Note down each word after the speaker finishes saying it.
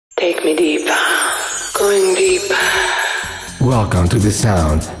me deeper, going deeper. Welcome to the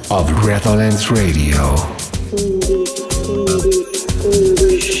sound of Redolence Radio.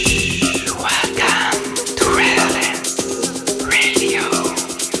 Welcome to Redolence Radio.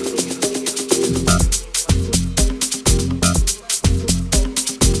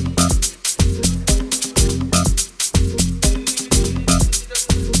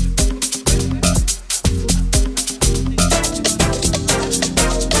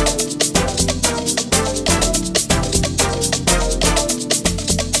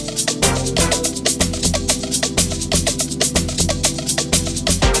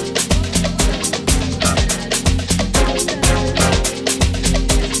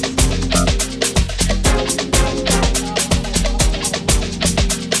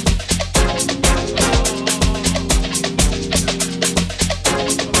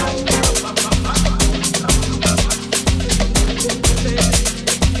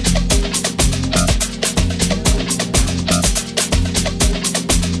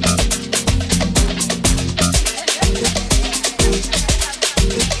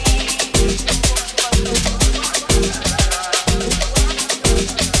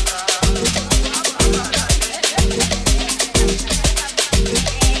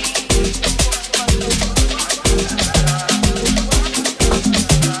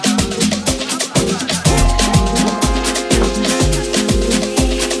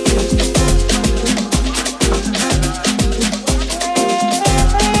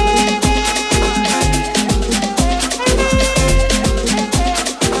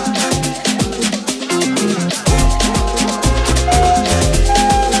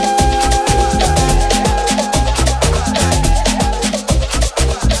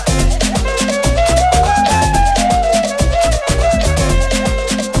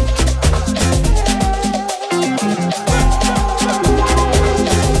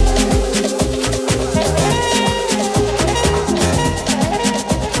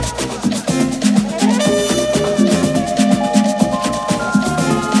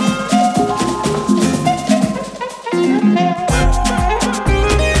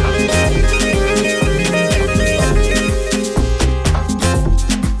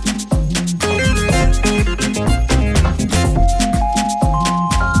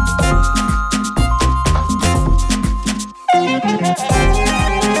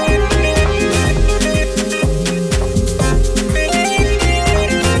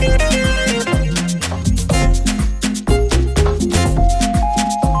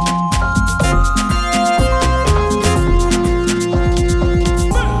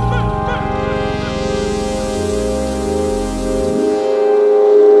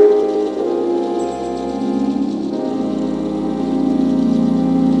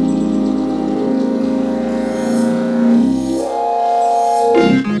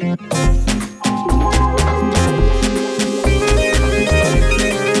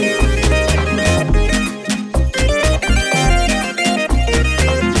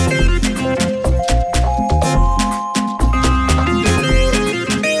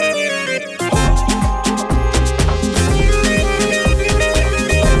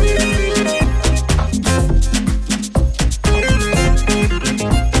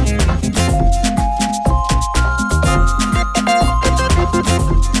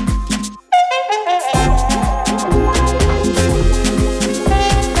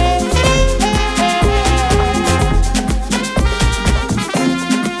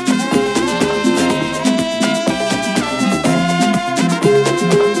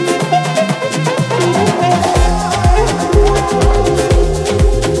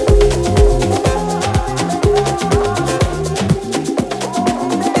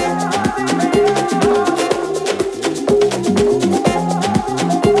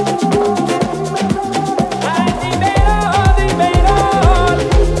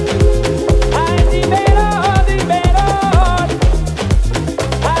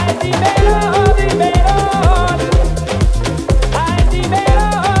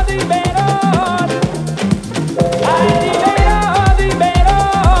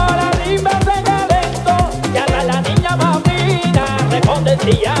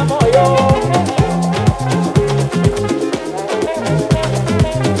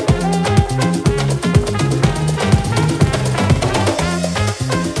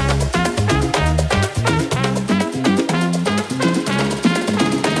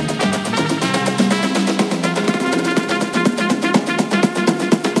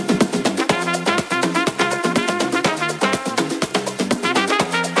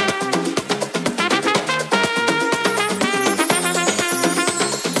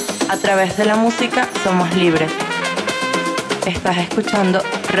 A través de la música somos libres. Estás escuchando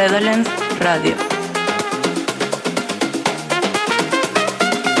Redolence Radio.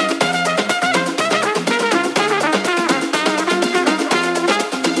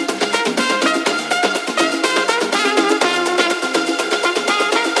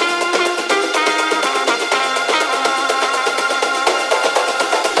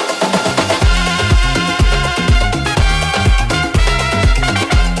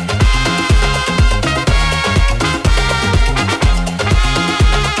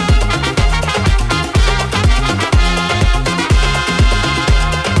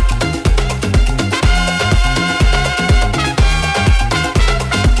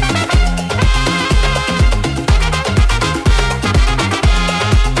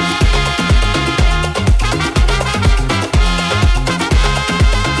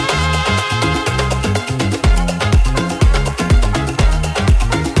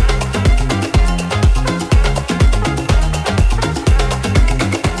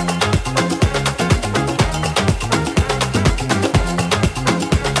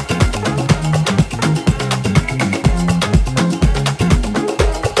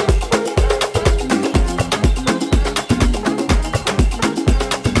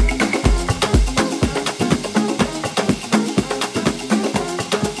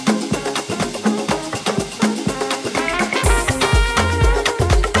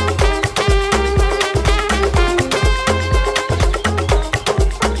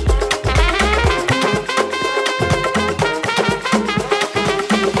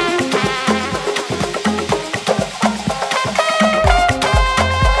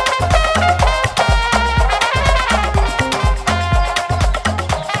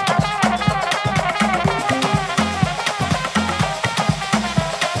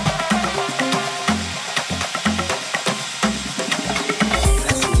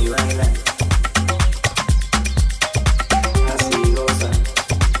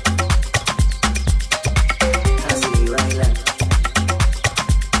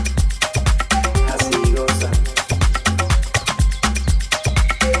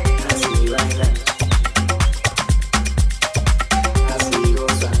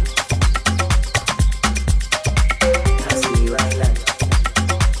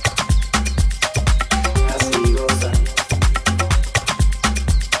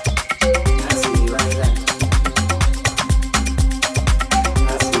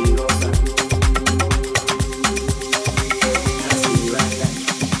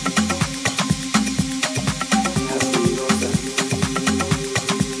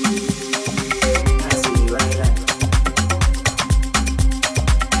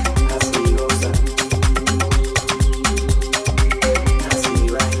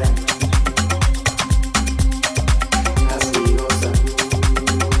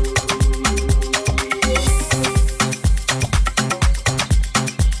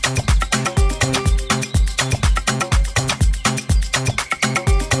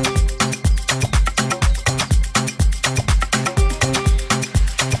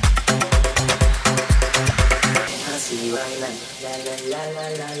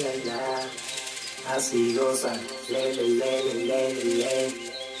 así goza, le,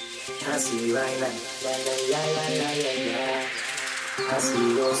 así baila, la,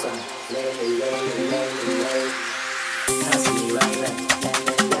 así goza, le, así baila,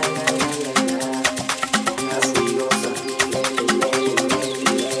 la, así goza,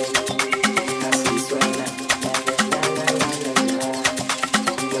 le, así suena,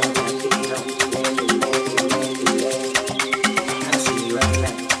 yo latino, así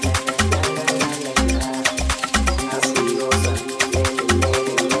baila.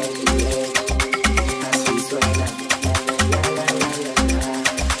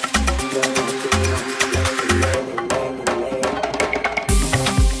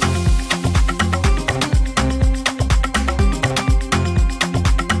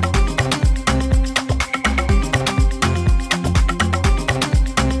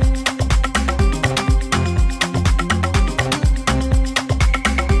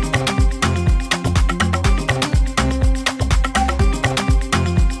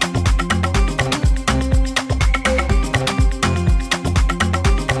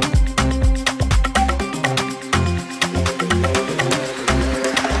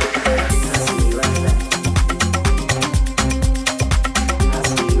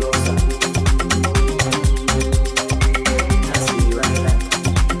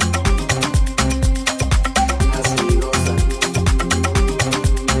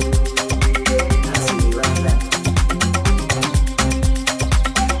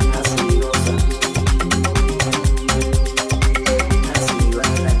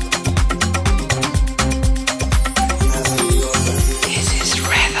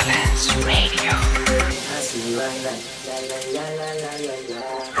 baila, la la la la la la la.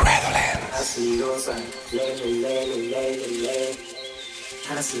 Redolent. Así goza, le le le le le le le.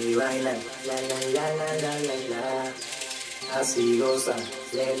 Así baila, la la la la la la la. Así goza,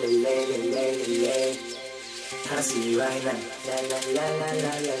 le le le le le le le. Así baila, la la la la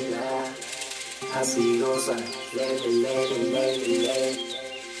la la la. Así goza, le le le le le le le.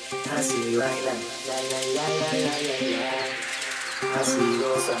 Así baila, la la la la la la la. Así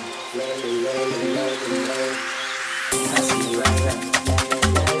goza, le le le le le le le. Así baila, la la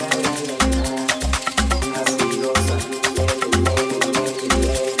la la la la la. Así goza, le le le le le le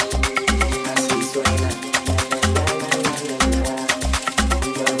le. Así suena, la la la la la la la.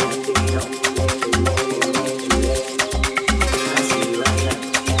 Yo latino, le le le le le le. Así baila,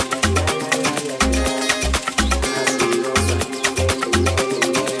 la la la la la la la. Así goza, le le le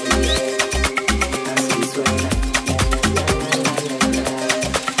le le le. Así suena, la la la la la la la.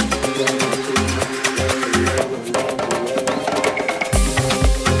 Yo latino, le le le le le le.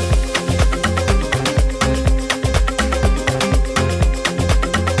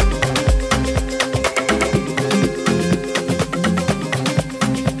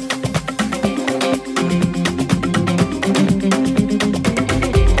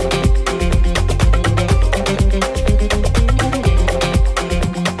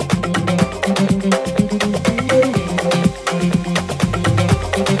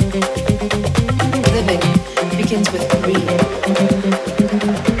 Living begins with breathe.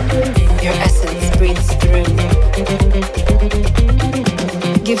 Your essence breathes through.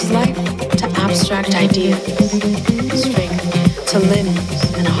 Gives life to abstract ideas, strength to limbs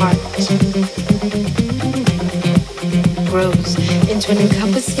and heart. Grows into an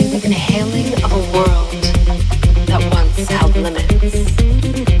encompassing inhaling of a world that once held limits.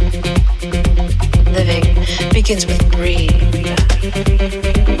 Living begins with breathe.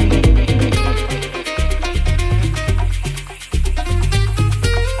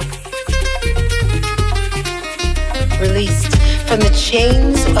 Released from the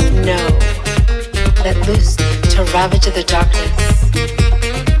chains of no, let loose to ravage the darkness.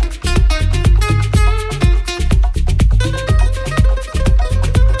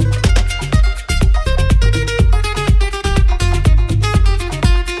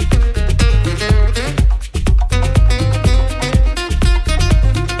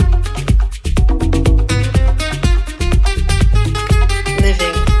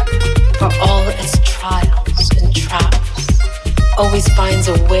 Living for all its trials and traps, always finds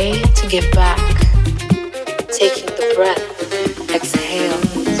a way to give back. Taking the breath, exhaled,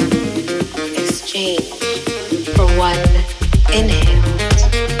 exchange for one inhaled.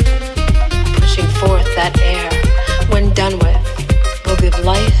 Pushing forth that air, when done with, will give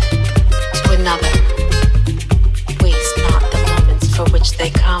life to another. Waste not the moments for which they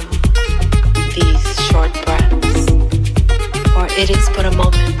come, these short breaths. For it is but a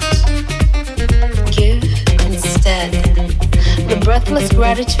moment. Give instead the breathless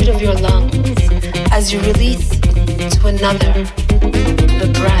gratitude of your lungs as you release to another the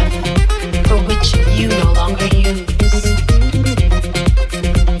breath for which you no longer use.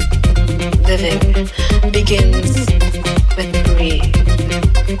 Living begins with breathe.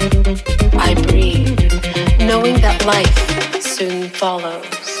 I breathe, knowing that life soon follows.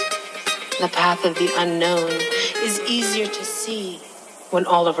 The path of the unknown is easier to see when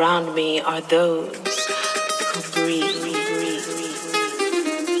all around me are those who breathe.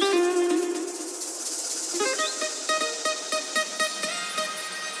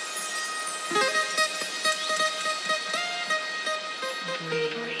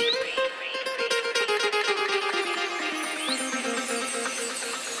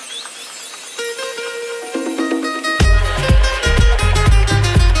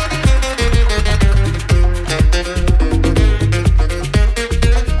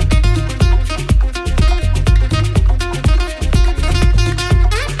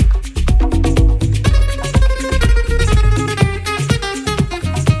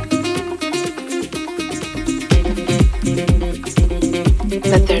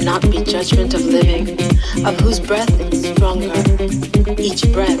 Let there not be judgment of living, of whose breath is stronger. Each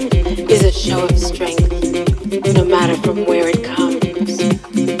breath is a show of strength, no matter from where it comes,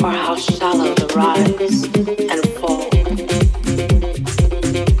 or how shallow the rise and fall.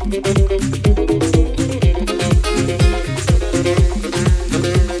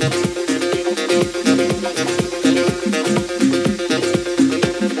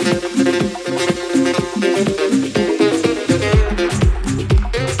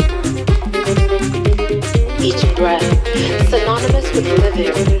 Each breath synonymous with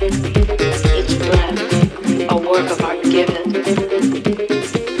living. Each breath a work of art given.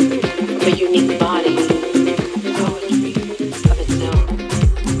 A unique body, a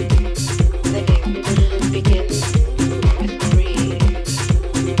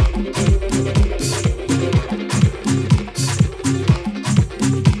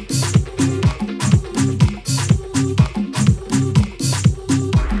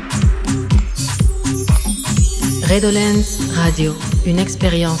Redolence Radio, une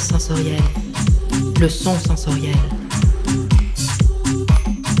expérience sensorielle, le son sensoriel.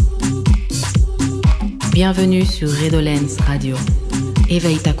 Bienvenue sur Redolence Radio,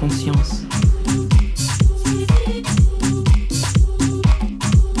 éveille ta conscience.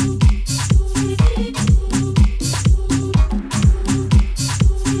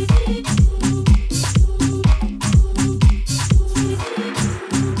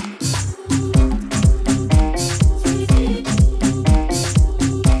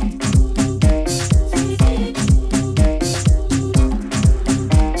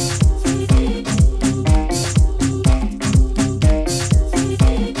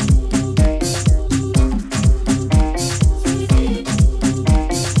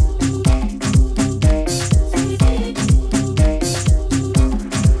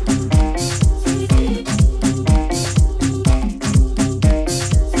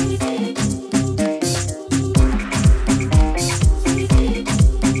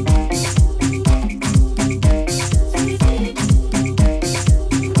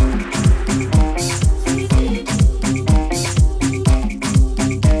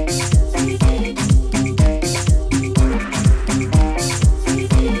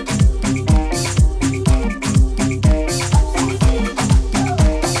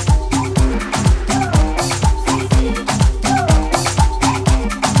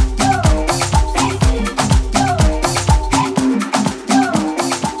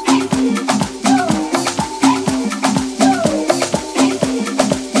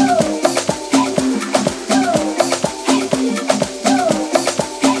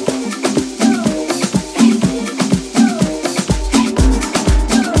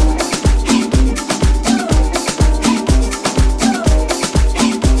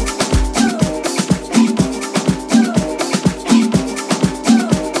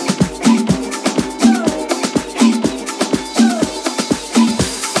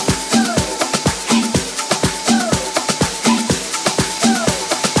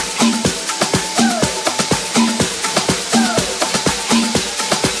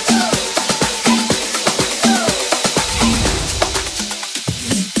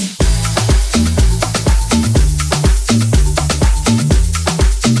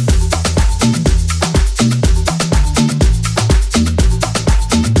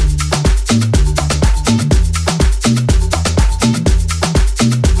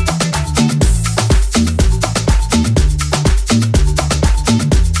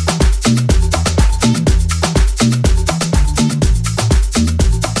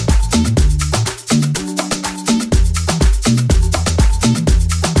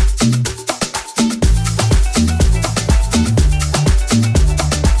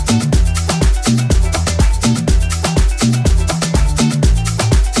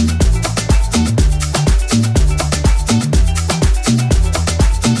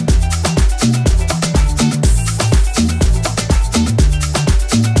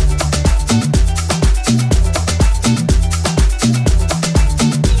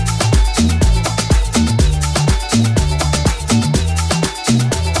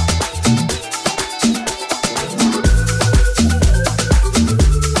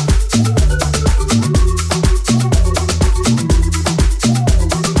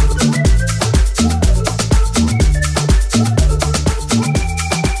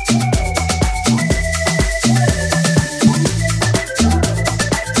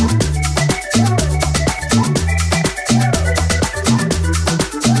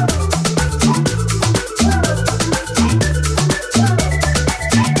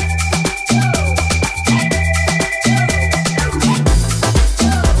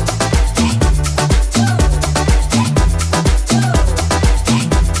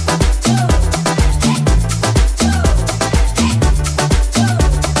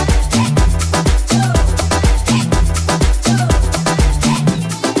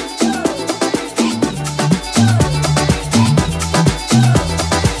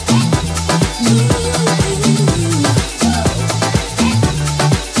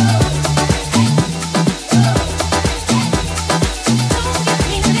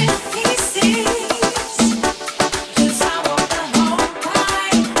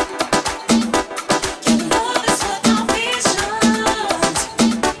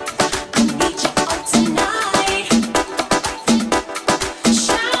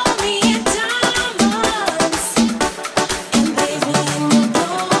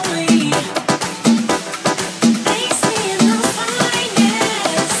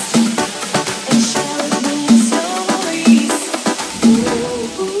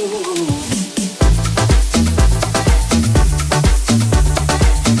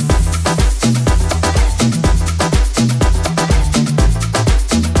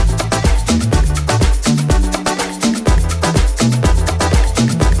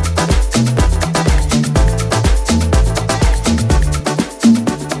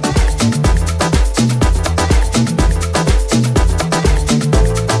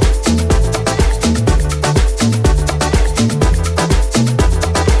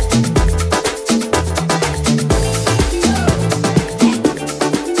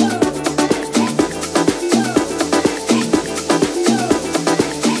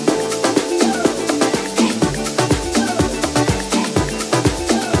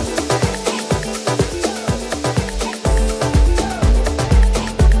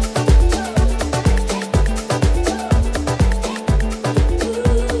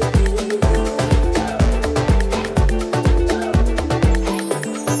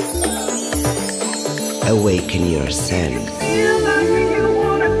 awaken your sense.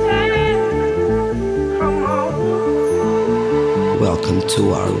 Welcome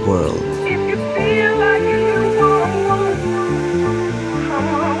to our world.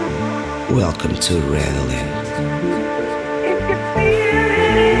 Welcome to Redolent.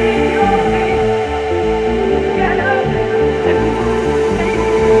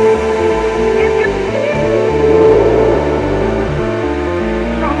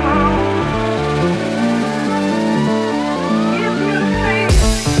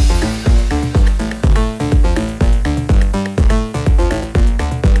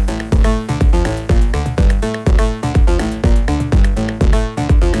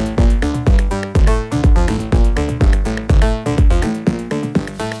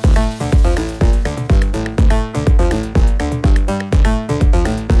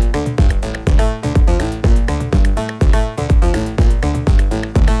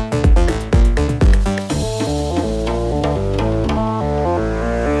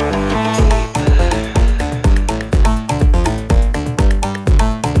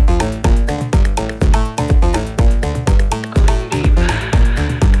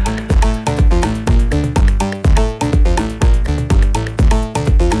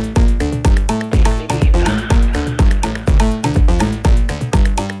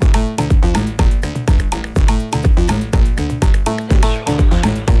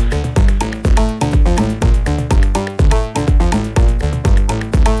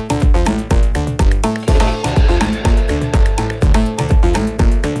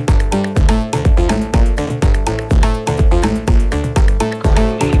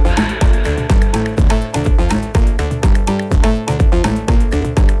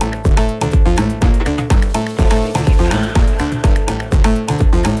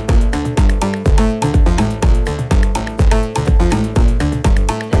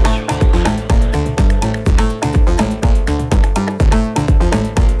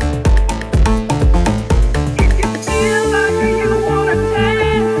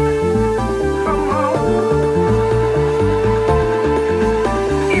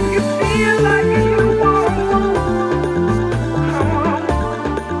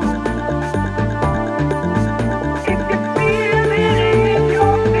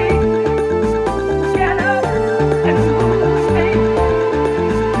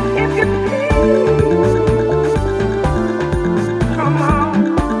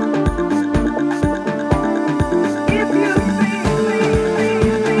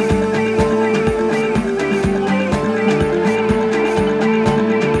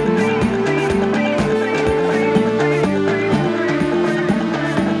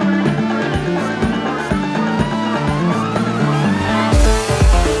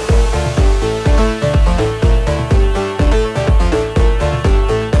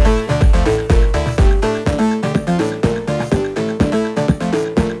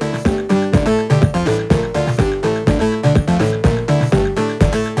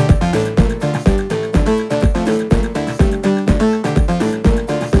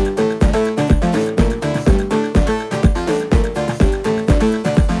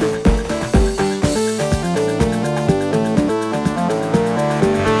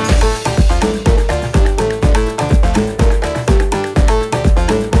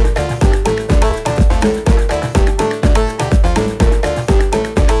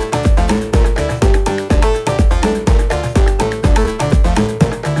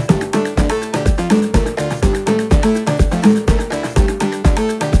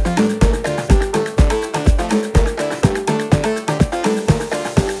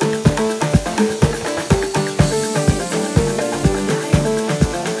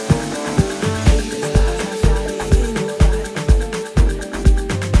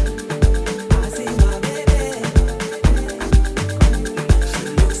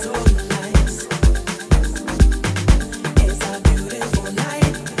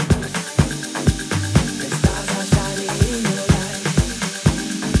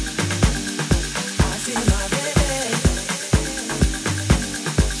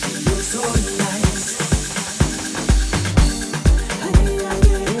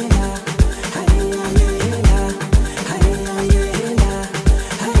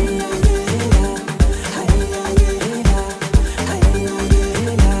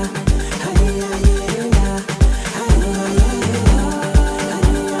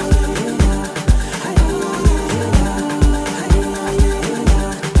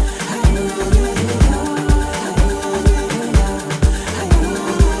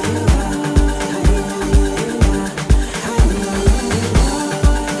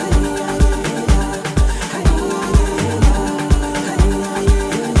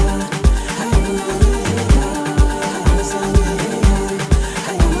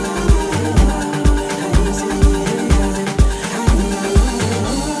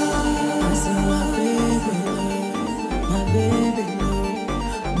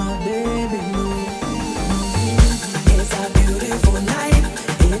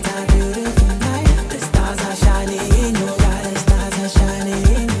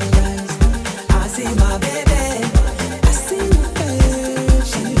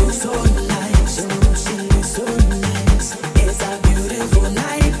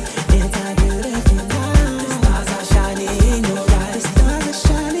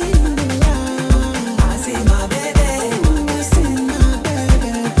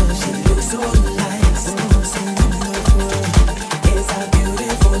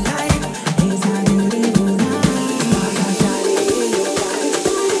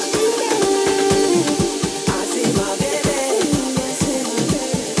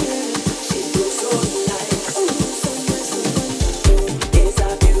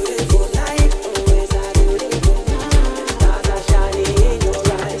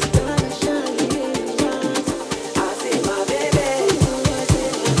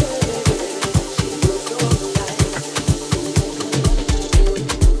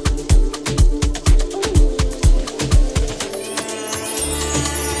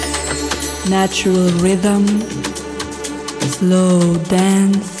 natural rhythm, slow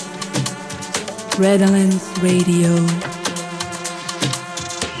dance, Redolence Radio.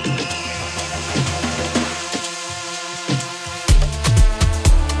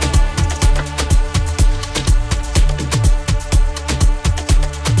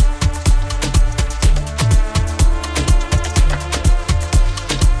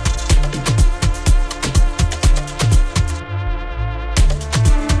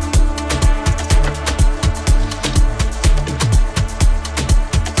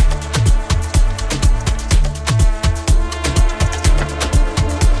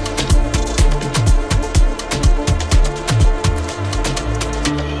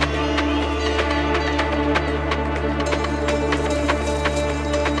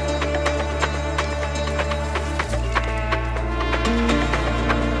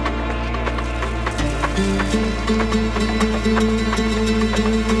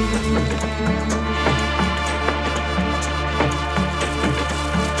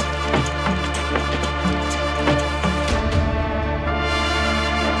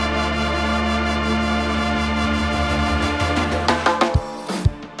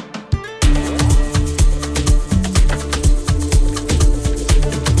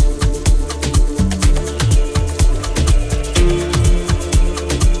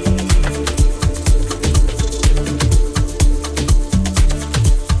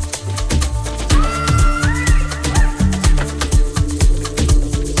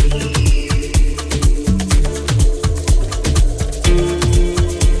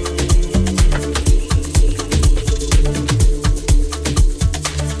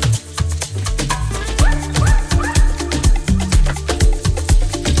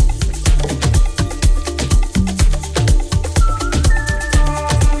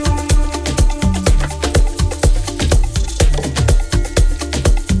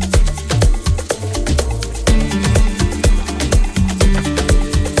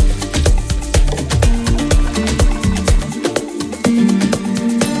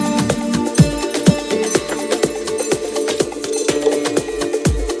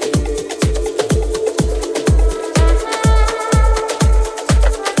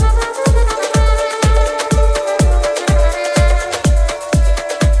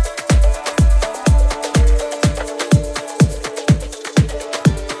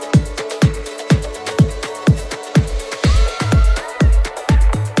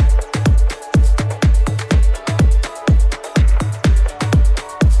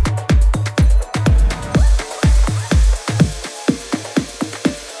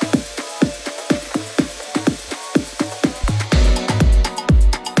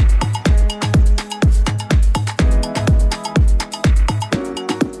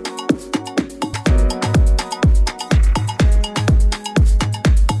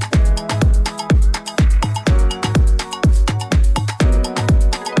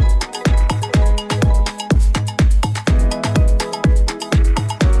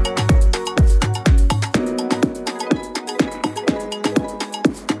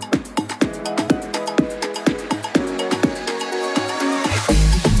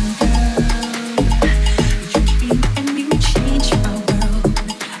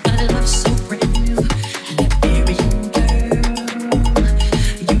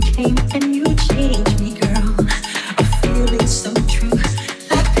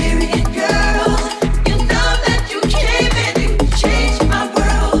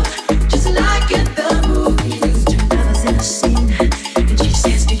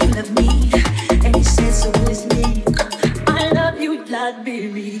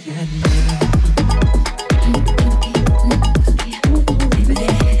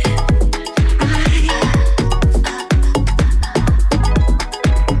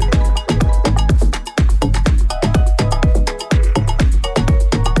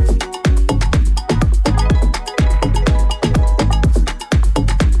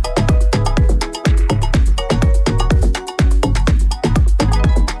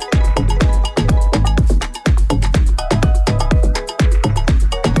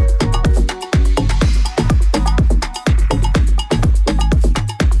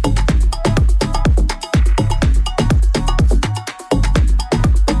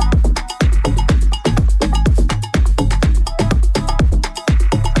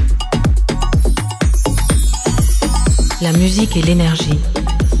 La musique et l'énergie.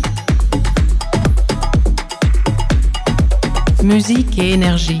 Musique et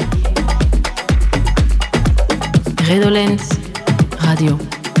énergie. Redolent Radio.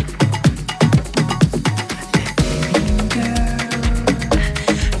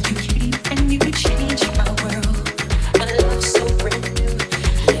 And you change my world. My love so brand new.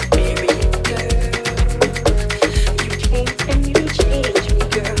 Let me be your girl.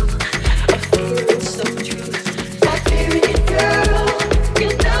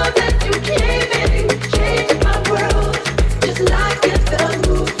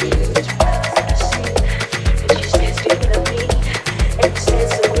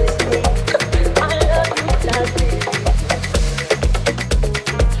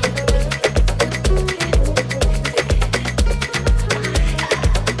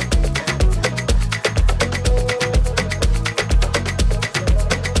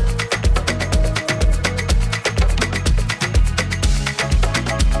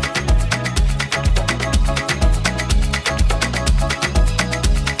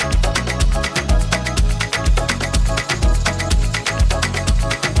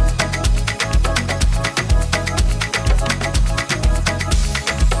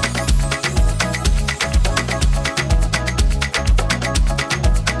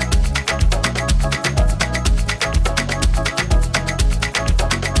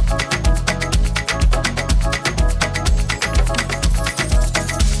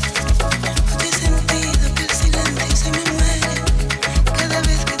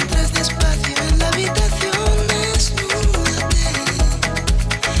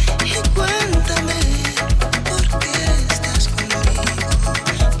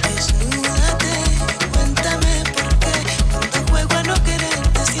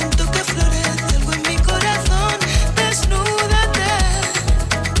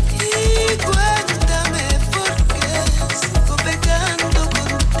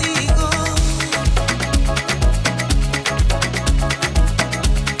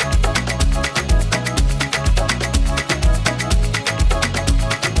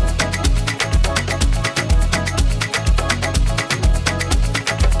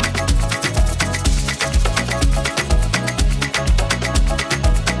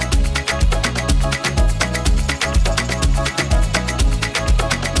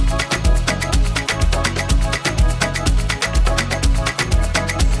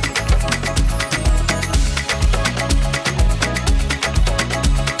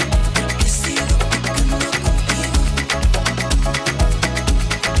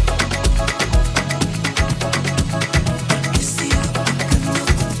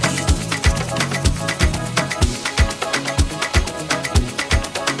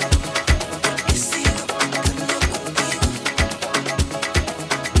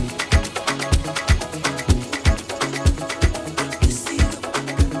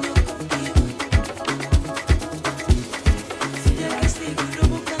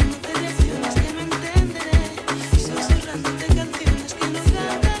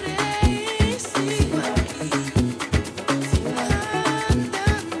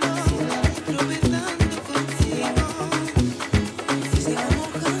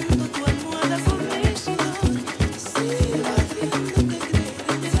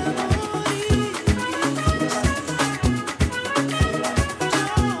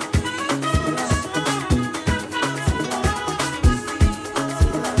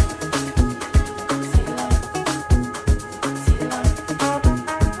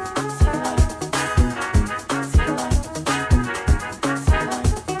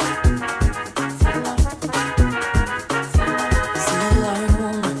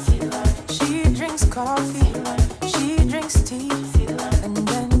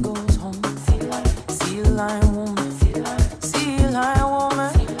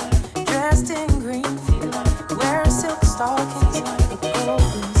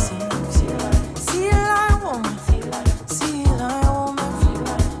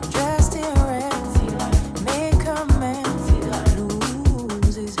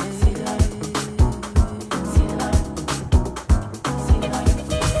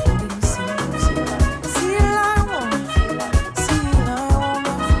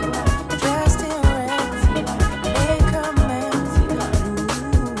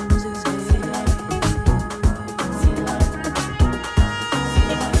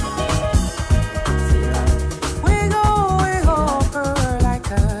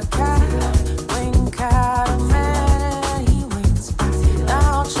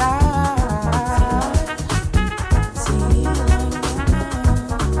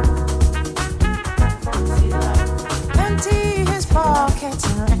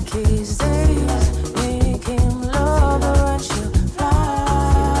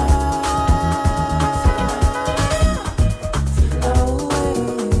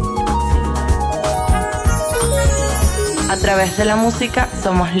 través de la música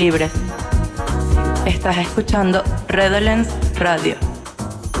somos libres. Estás escuchando Redolence Radio.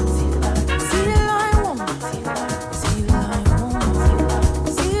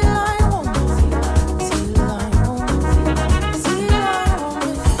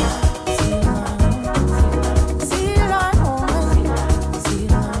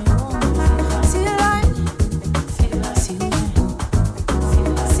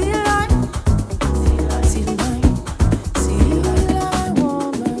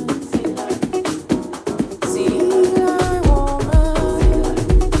 See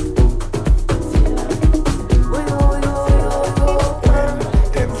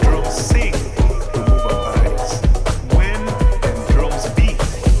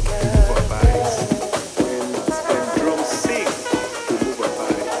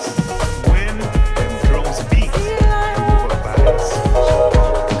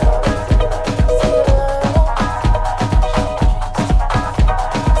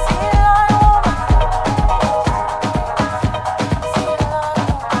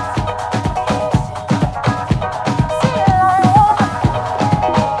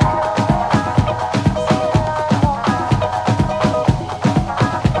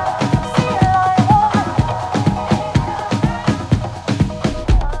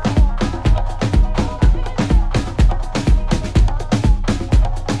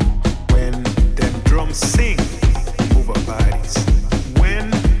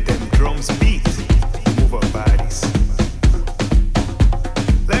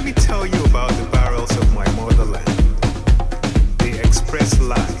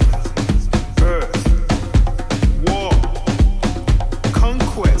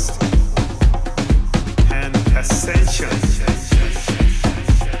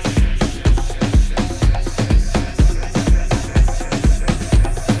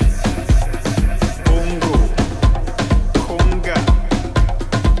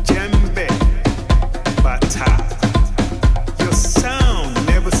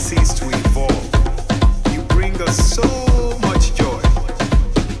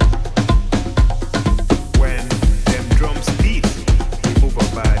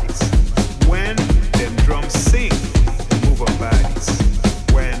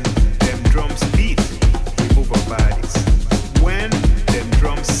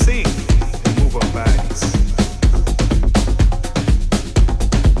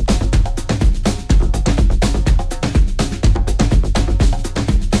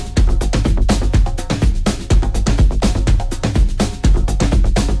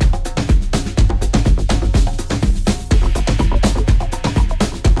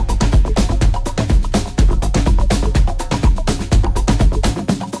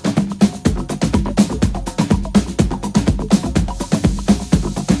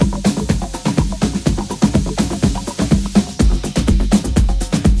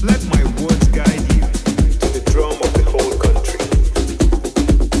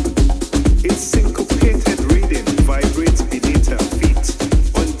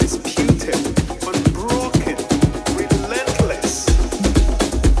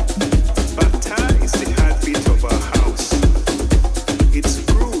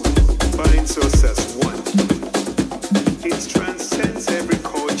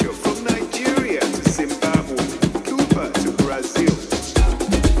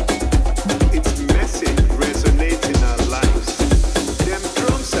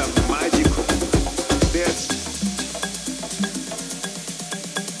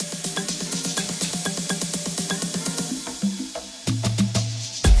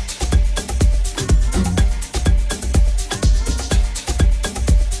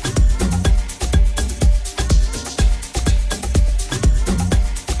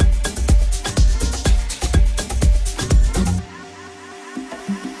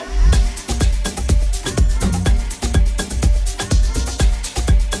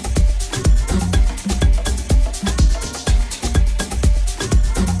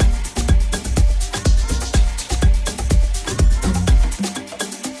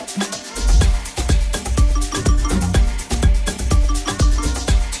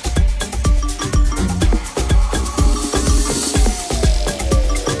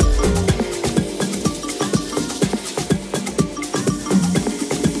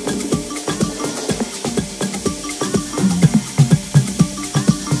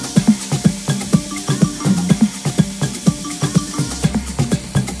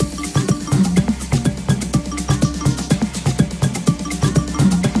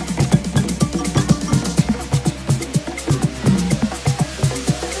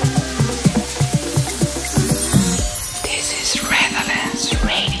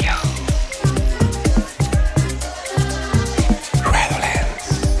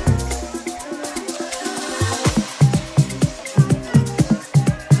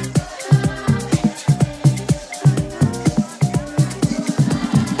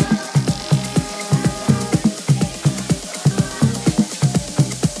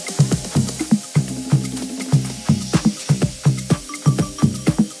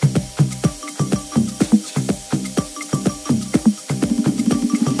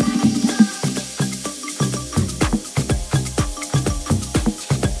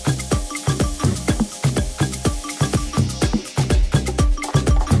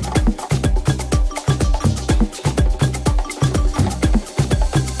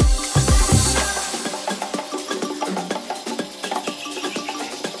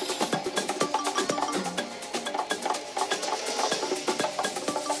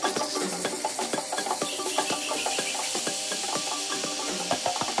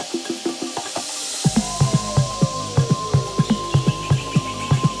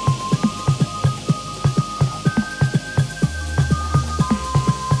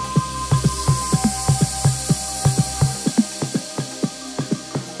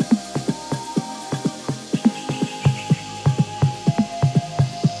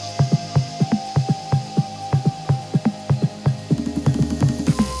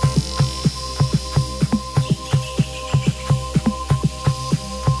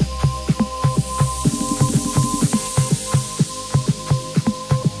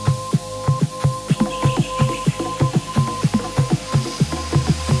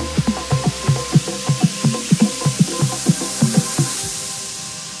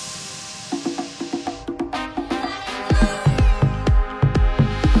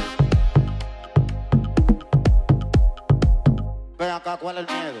acá, ¿cuál es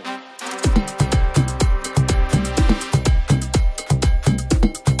el miedo?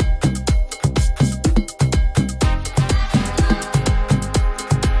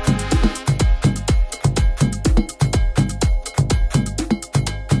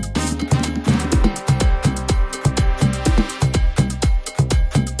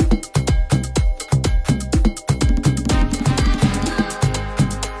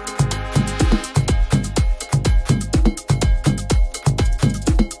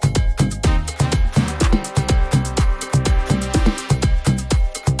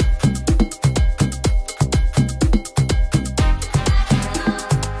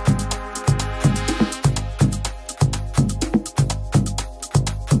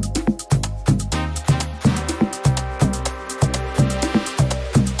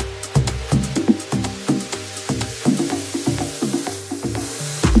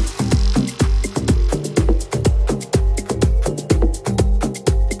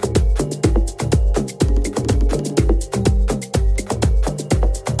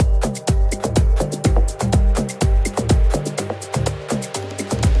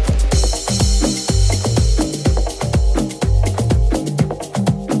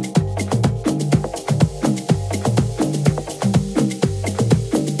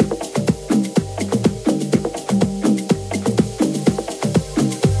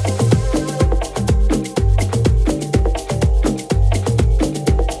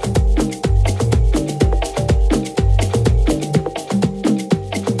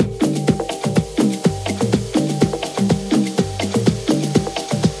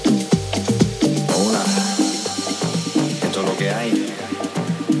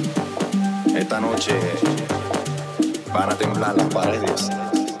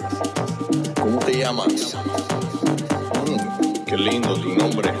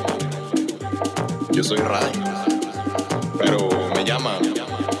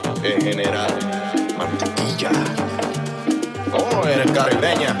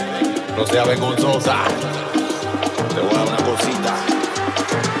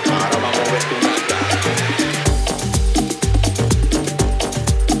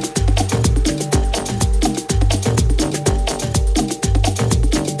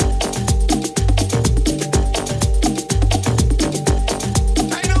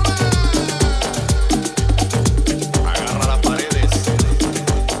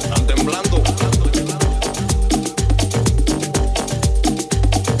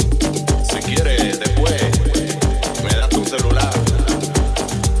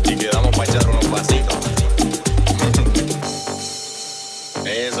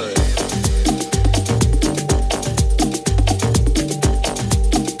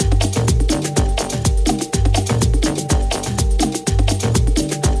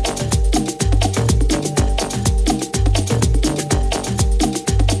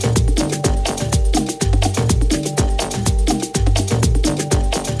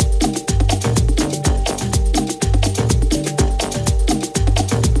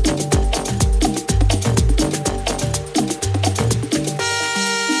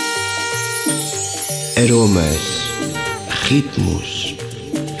 Aromas, ritmos,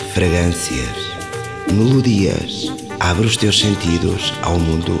 fragrâncias, melodias. Abre os teus sentidos ao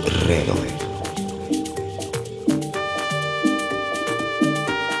mundo Redolent.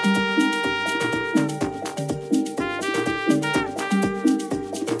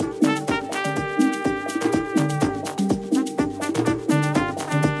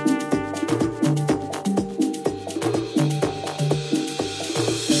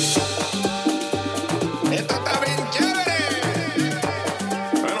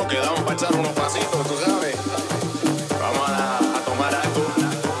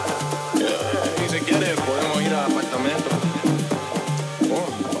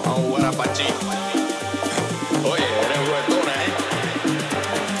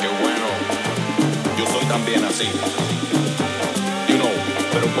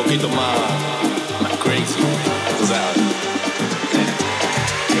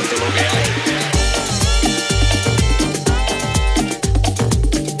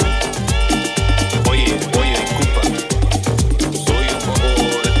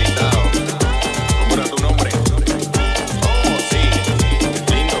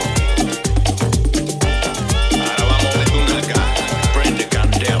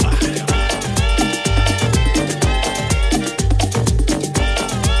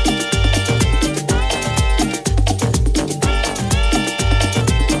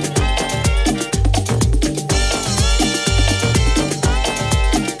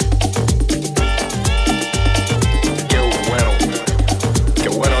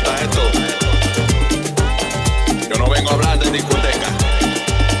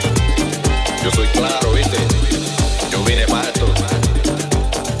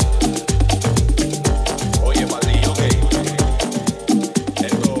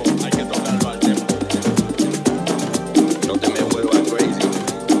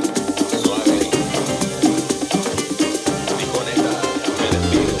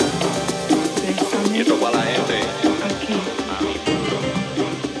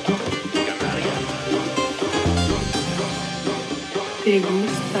 ¿Te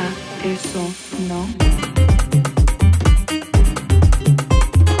gusta eso, no?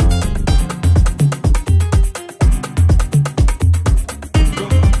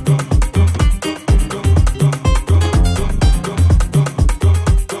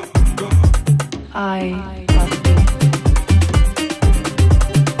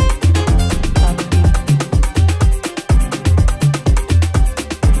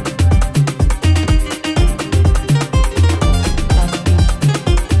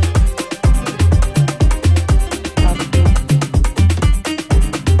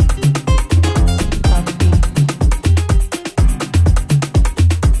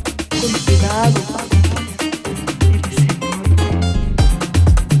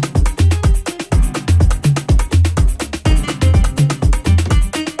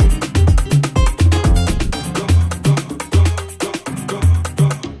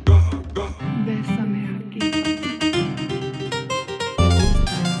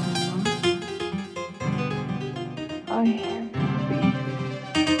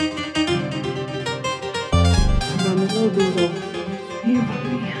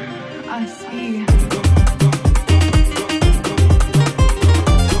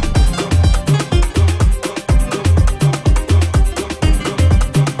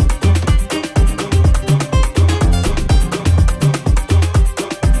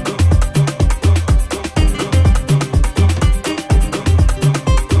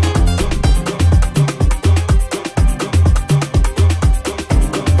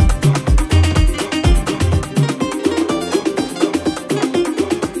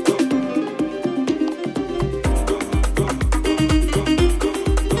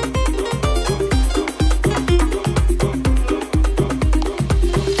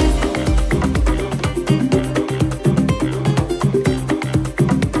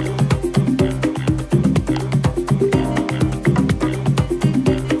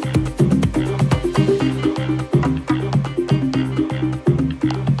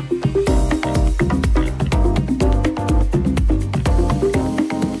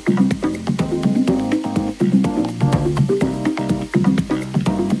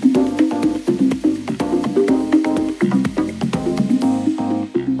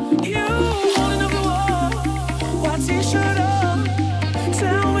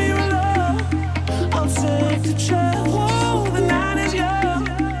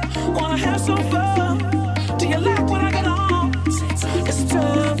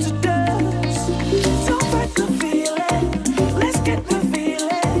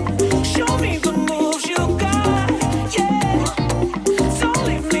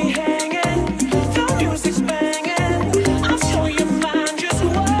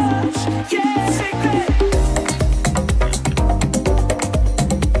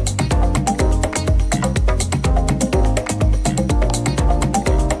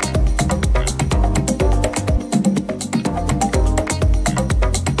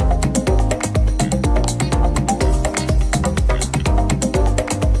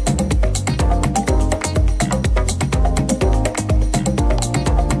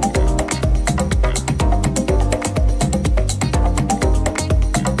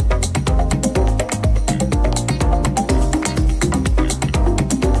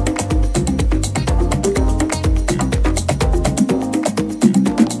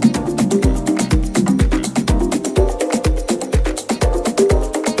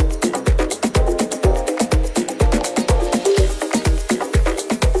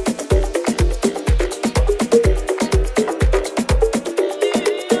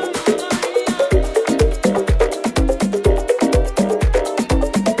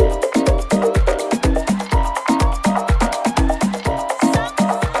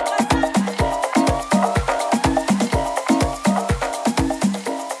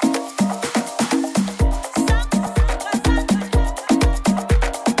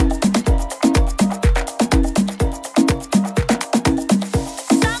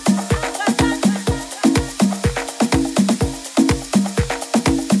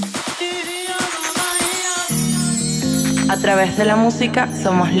 A través de la música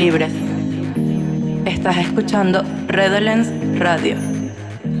somos libres. Estás escuchando Redolence Radio.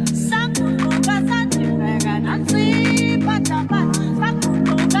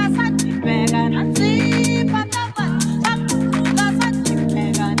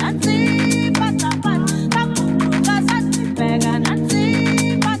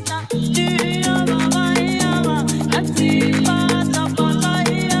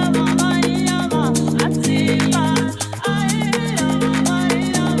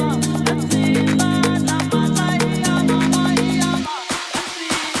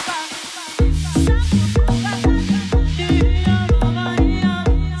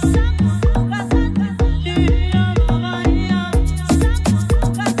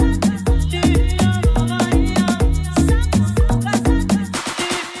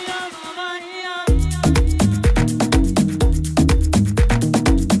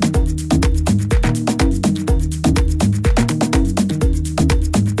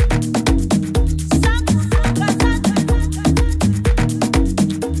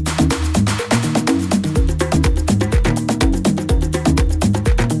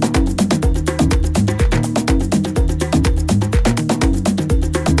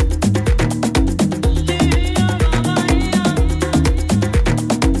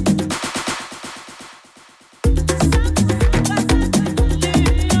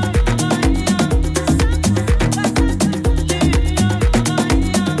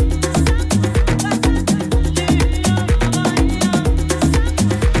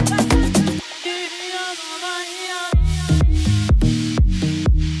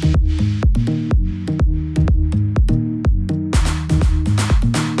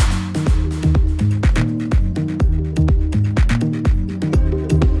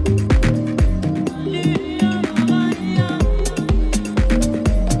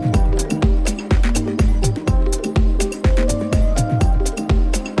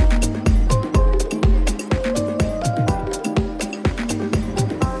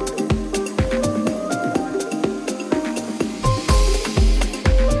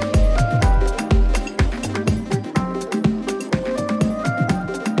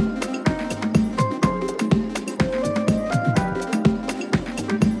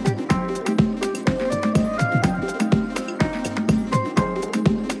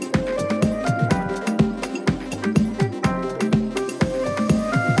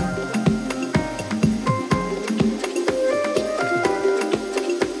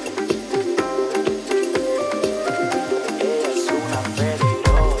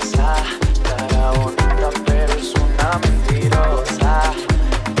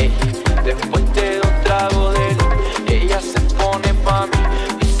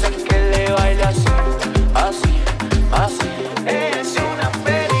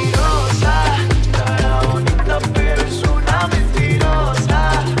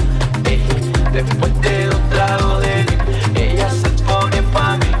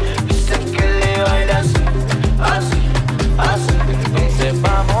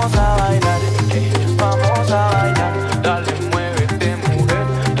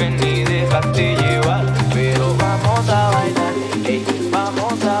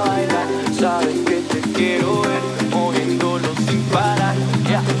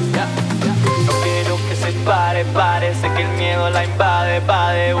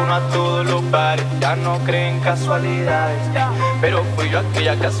 llama a todos los bares. Ya no creen casualidades, pero fui yo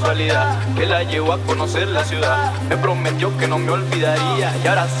aquella casualidad que la llevó a conocer la ciudad. Me prometió que no me olvidaría y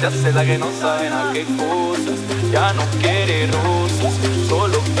ahora se hace la que no saben a qué cosas. Ya no quiere rosas,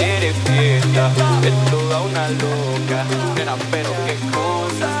 solo quiere fiesta. Es toda una loca, nena, pero qué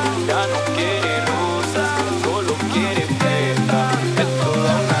cosas. Ya no quiere rosas, solo quiere fiesta. Es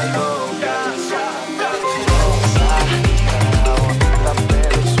toda una loca. Cara bonita,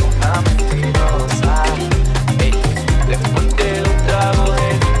 pero es una mentirosa. Ey, después de un trago de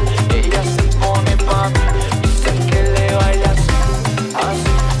él, ella se pone pa' mí. Dice que le baila así,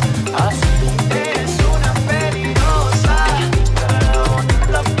 así, así. Es una peligrosa. Cara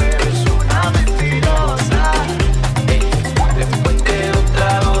bonita, pero es una mentirosa. Ey, después de un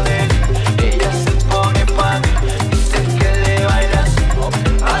trago de él, ella se pone pa' mí. Dice que le baila así,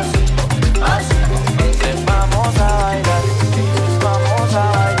 así, así. Entonces vamos a bailar, vamos a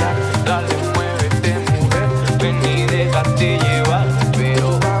bailar. Dale, muévete, mujer, ven y déjate llevar. Pero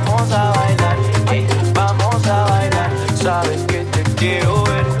vamos a bailar, vamos a bailar. Sabes que te quiero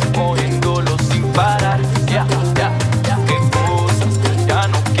ver moviéndolo sin parar. Ya, ya, ya, qué cosas. Ya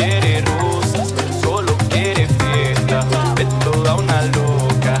no quiere rosas, solo quiere fiesta. Es toda una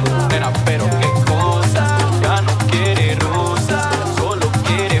loca, nena, pero qué cosas. Ya no quiere rosas, solo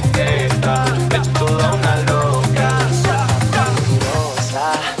quiere fiesta. Es toda una loca. Mentirosa,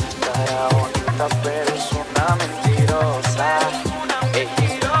 cara bonita, pero es una mentirosa. Ey,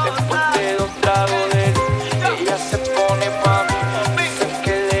 después de dos tragos de él, ella se pone pa' mí. Dice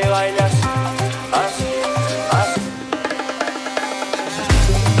que le baila así, así, así.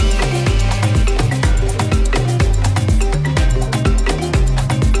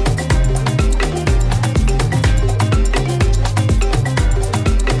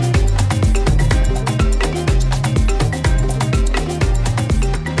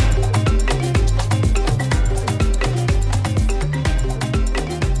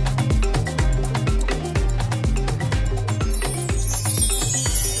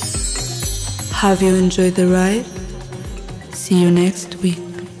 Have you enjoyed the ride? See you next week.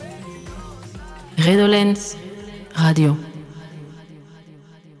 Redolent Radio.